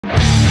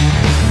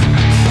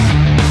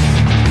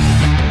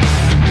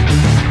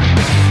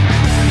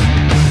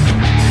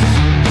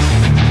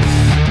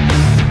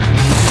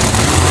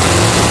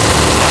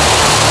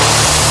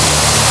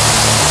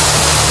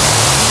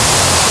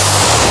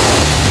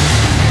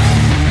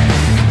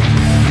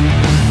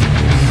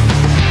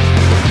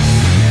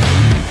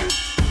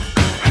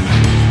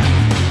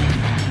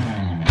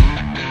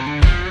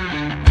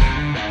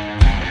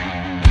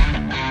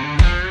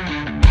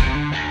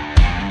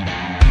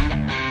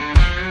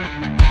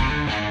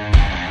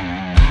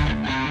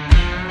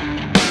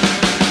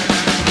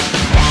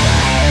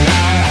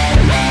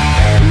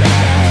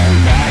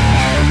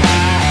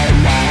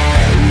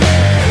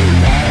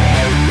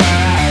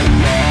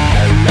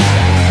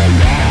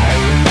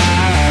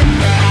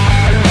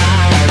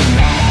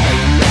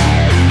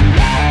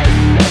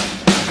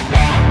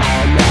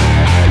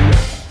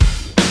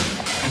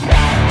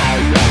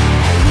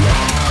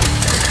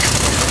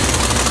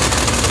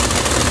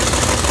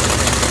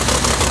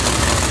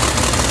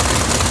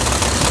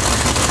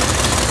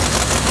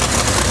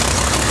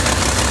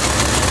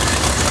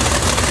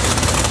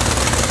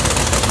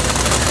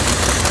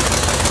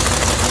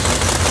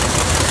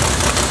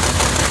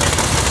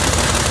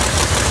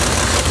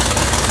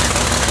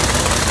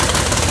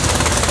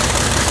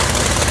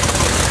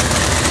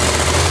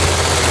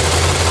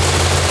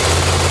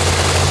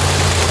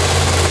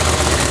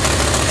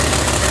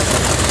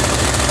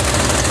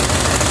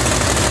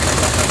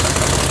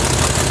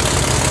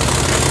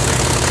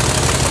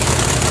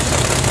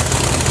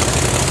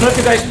don't know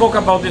if you guys spoke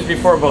about this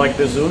before, but like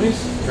the Zoomies,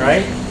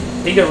 right?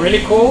 I think they're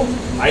really cool.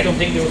 I don't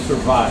think they will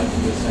survive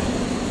this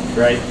thing,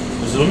 right?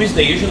 Zoomies,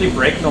 they usually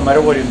break no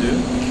matter what you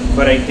do,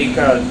 but I think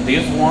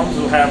these ones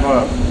will have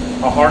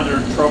a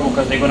harder trouble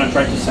because they're gonna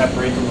try to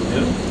separate the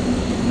wheel.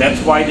 That's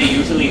why they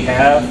usually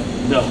have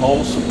the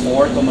whole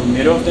support on the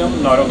middle of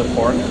them, not on the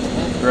corner,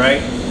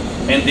 right?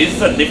 And this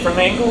is a different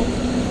angle,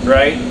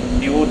 right?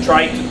 You will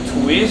try to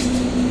twist,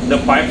 the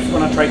pipe's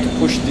gonna try to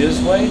push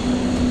this way.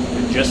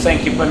 Just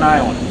saying, keep an eye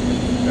on it.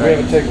 Right?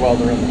 We have a TIG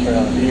welder in the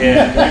trailer.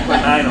 Yeah, keep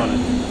an eye on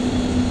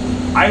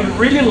it. I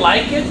really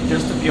like it,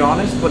 just to be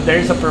honest, but there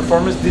is a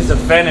performance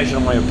disadvantage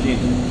in my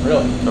opinion.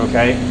 Really?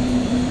 Okay?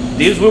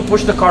 This will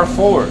push the car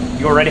forward.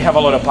 You already have a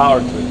lot of power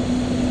to it.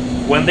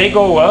 When they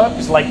go up,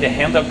 it's like the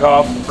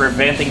handoff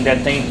preventing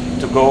that thing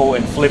to go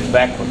and flip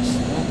backwards,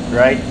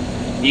 right?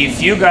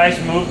 If you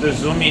guys move the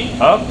Zoomie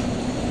up,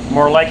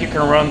 more like you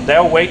can run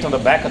that weight on the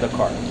back of the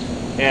car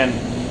and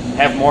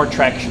have more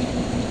traction,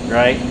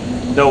 right?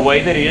 The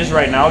way that it is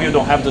right now, you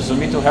don't have the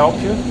Zoomie to help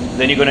you,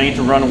 then you're gonna need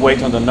to run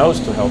weight on the nose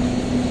to help you.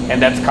 And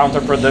that's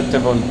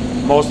counterproductive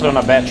mostly on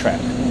a bad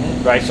track,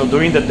 right? So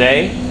during the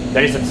day,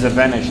 there is a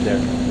disadvantage there.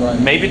 Right.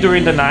 Maybe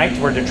during the night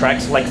where the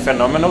track's like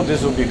phenomenal,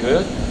 this will be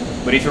good.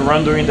 But if you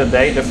run during the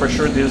day, then for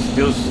sure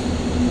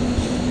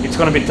it's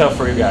gonna be tough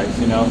for you guys,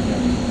 you know?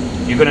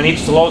 Yeah. You're gonna need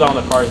to slow down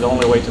the car, is the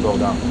only way to go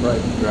down.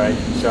 Right. Right?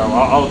 So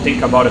I'll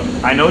think about it.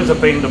 I know it's a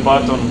pain in the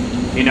butt on,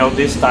 you know,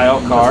 this style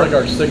car. It's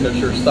like our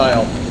signature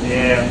style.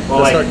 Yeah.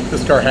 Well,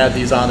 this car had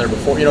these on there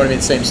before, you know what I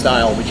mean? Same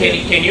style.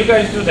 Can you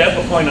guys do that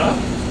but point up?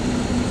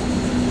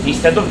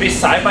 Instead of be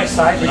side by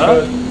side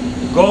up,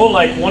 go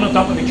like one on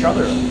top of each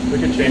other. We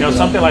could change, you know,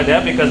 something like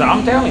that, because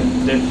I'm telling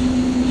you,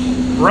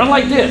 run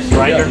like this,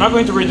 right? Yeah. You're not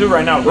going to redo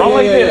right now. Run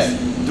like this.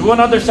 Yeah. Do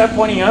another set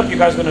pointing up. You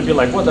guys are going to be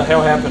like, what the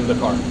hell happened to the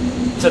car?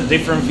 It's a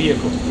different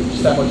vehicle.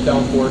 Just that much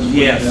downforce.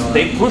 Yes,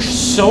 they push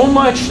so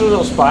much through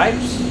those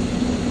pipes.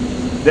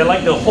 They're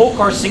like the whole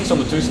car sinks on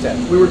the two-step.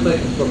 We were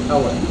thinking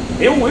propellant.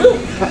 It will,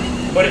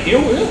 but it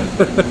will.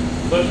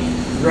 But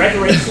drag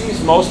racing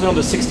is mostly on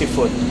the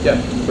 60-foot.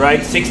 Yeah.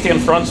 Right, 60 and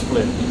front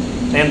split.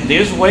 And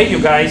this way, you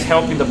guys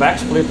help in the back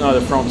split, not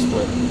the front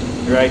split.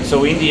 Right.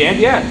 So in the end,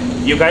 yeah,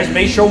 you guys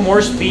may show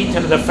more speed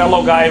than the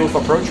fellow guy with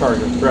a Pro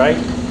Charger, right?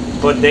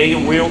 But they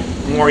will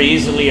more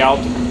easily out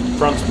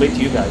front split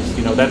you guys.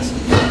 You know, that's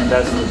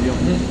the deal.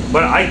 Mm-hmm.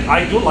 But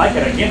I do like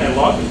it. Again, I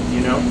love it.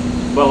 You know.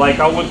 But like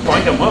I would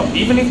point them up,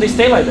 even if they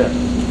stay like that,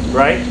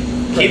 right?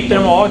 Keep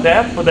them all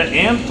that, but the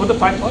end, put the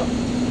pipe up,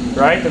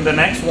 right? And the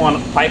next one,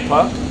 pipe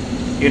up,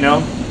 you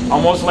know,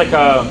 almost like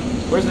a,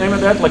 where's the name of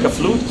that? Like a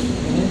flute,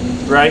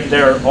 right?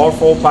 They're all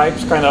four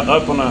pipes kind of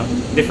up on a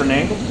different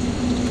angle.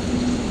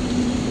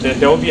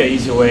 There will be an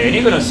easy way, and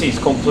you're gonna see it's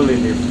completely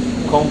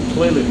different,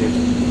 completely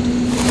different.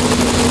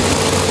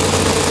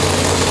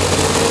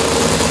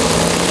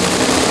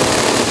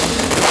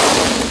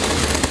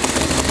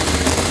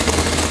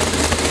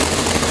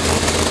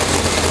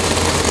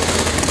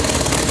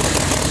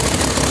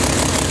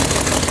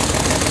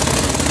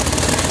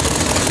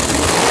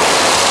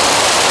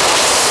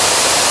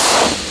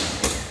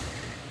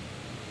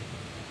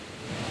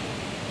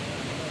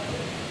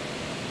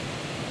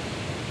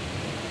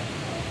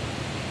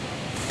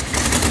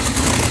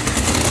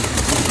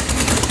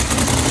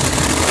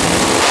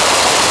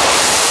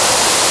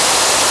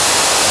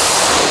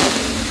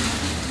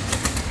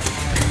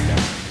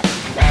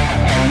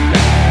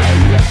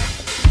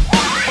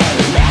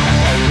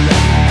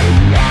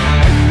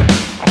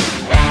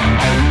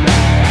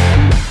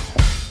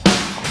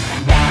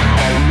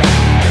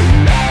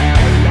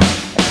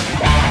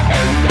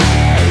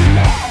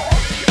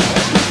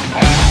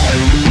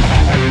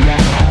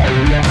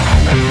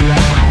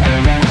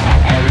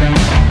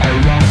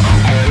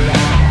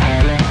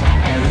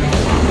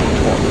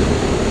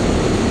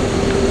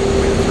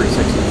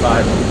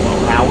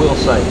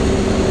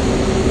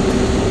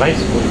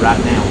 Basically, right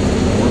now,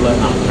 we're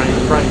letting on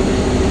training brake.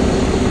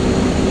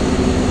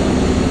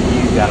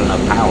 You've got enough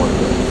power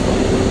to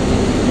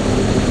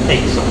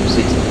take some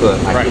 60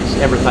 foot. Like it's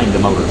everything the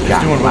motor's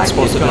got. Doing what it's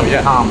supposed to do.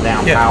 Yeah. Calm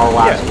down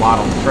power-wise a lot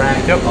on the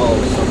track. Yep. Oh,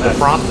 so the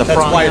front. That's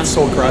why it's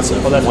so aggressive.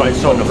 Well, that's why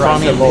it's so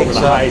aggressive over the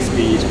high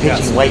speeds,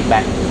 pitching weight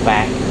back to the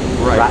back.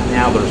 Right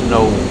now, there's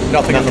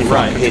nothing in the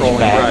front pitch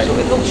back, so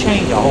it'll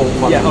change a whole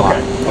fucking lot.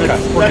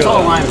 Okay. That's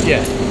all I'm.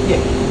 Yeah.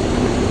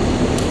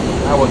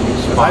 I wouldn't be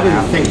surprised.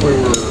 I didn't think we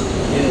were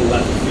in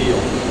left field.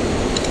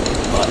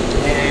 But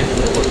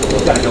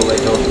you gotta go lay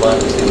those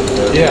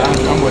buttons. Yeah,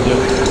 I'm with you.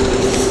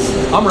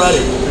 I'm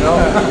ready. You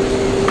know?